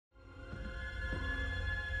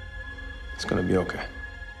It's gonna be okay.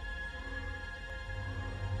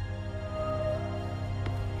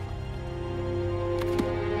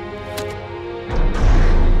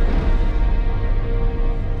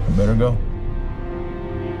 I better go.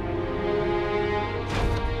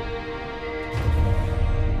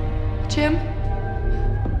 Jim?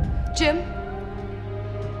 Jim?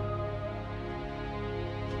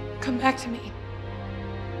 Come back to me.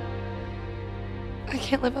 I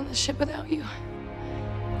can't live on this ship without you.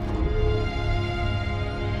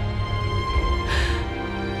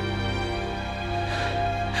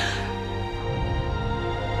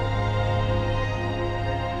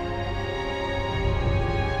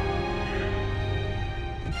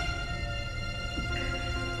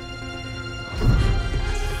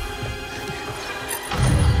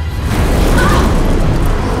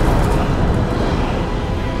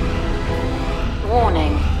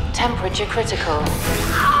 Warning, temperature critical.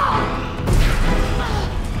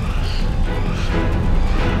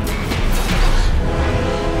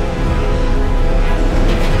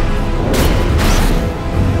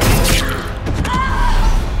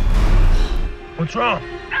 What's wrong?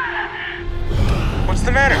 What's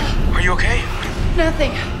the matter? Are you okay?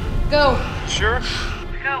 Nothing. Go. Sure?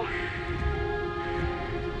 Go.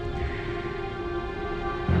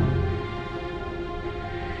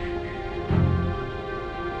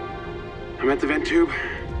 I'm at the vent tube.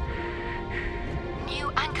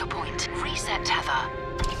 New anchor point. Reset tether.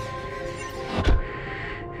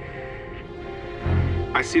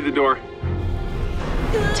 I see the door.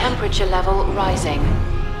 Temperature level rising.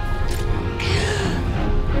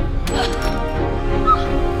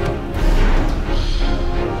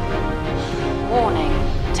 Warning,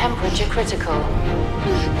 temperature critical.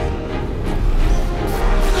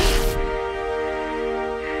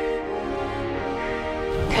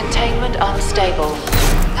 Containment unstable.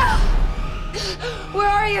 Where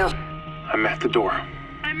are you? I'm at the door.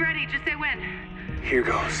 I'm ready. Just say when. Here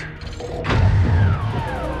goes.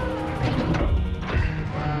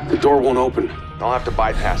 The door won't open. I'll have to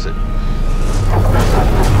bypass it.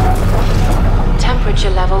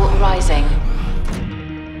 Temperature level rising.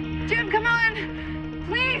 Jim, come on!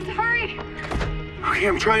 Please, hurry! Okay,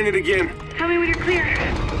 I'm trying it again. Tell me when you're clear.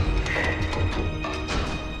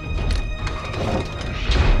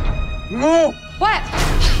 No! What?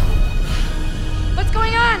 What's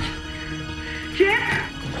going on? Jim?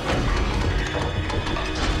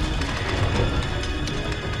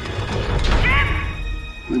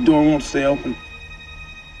 The door won't stay open.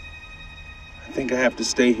 I think I have to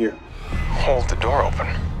stay here. Hold the door open.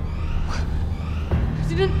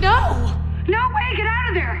 No! No way! Get out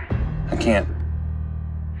of there! I can't.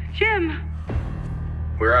 Jim!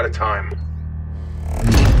 We're out of time.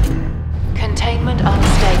 Containment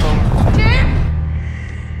unstable. Jim!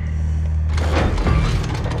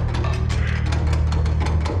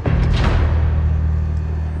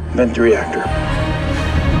 Vent the reactor.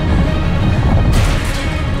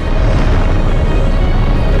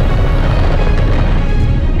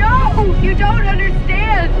 No! You don't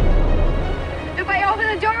understand! If I open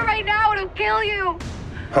the door right now, it'll kill you!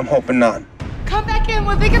 I'm hoping not. Come back in,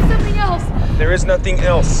 we'll think of something else! There is nothing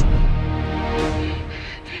else.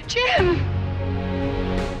 Jim!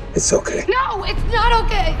 It's okay. No, it's not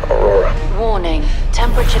okay! Aurora. Warning,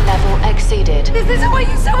 temperature level exceeded. This isn't what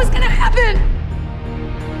you said was gonna happen!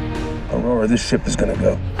 Aurora, this ship is gonna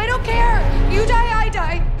go. I don't care! You die, I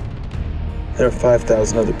die! There are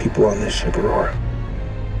 5,000 other people on this ship, Aurora.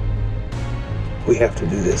 We have to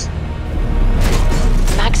do this.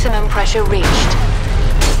 Maximum pressure reached.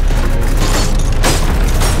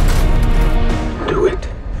 Do it.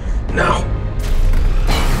 Now.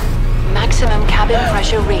 Maximum cabin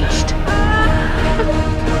pressure reached.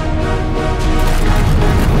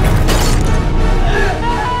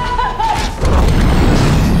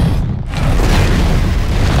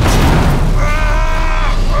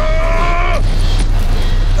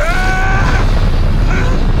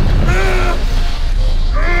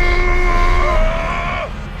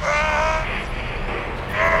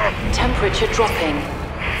 Temperature dropping.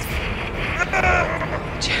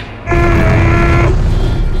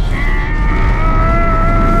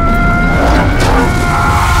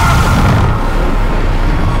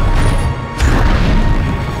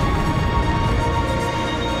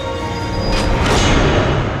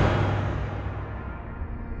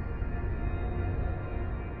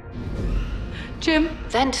 Jim?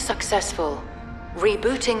 Vent successful.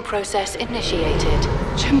 Rebooting process initiated.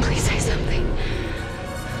 Jim, please say something.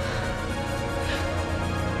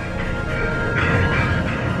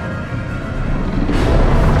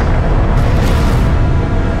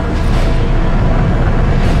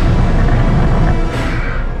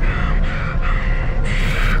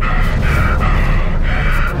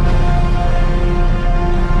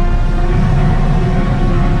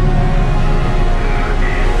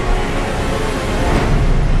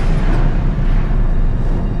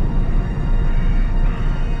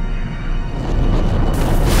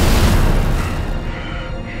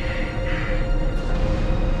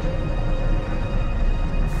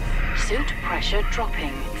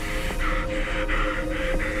 Dropping.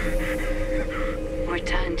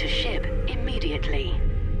 Return to ship immediately.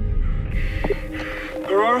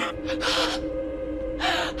 Aurora?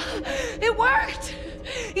 It worked!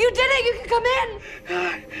 You did it! You can come in!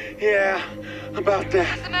 Yeah, about that.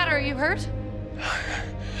 What's the matter? Are you hurt?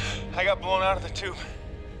 I got blown out of the tube.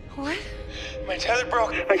 What? My tether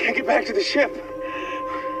broke. I can't get back to the ship.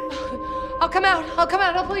 I'll come out.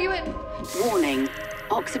 I'll pull you in. Warning.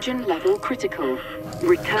 Oxygen level critical.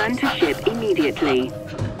 Return to ship immediately.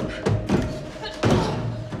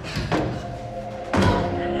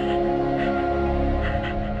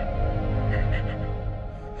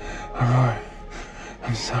 Aurora,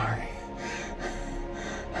 I'm sorry.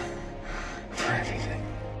 For everything.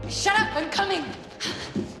 Shut up! I'm coming!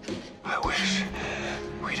 I wish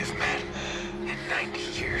we'd have met in 90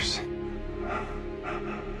 years.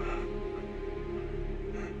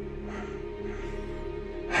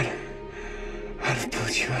 I'd have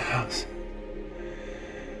built you a house.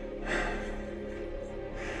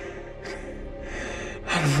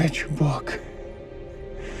 I'd have read your book.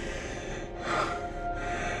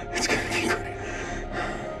 It's gonna be great.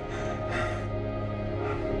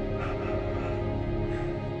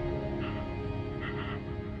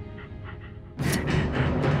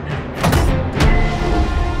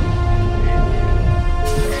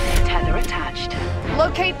 Tether attached.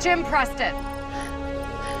 Locate Jim Preston.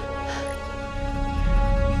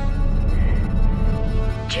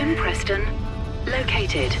 Jim Preston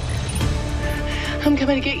located. I'm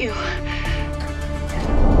coming to get you.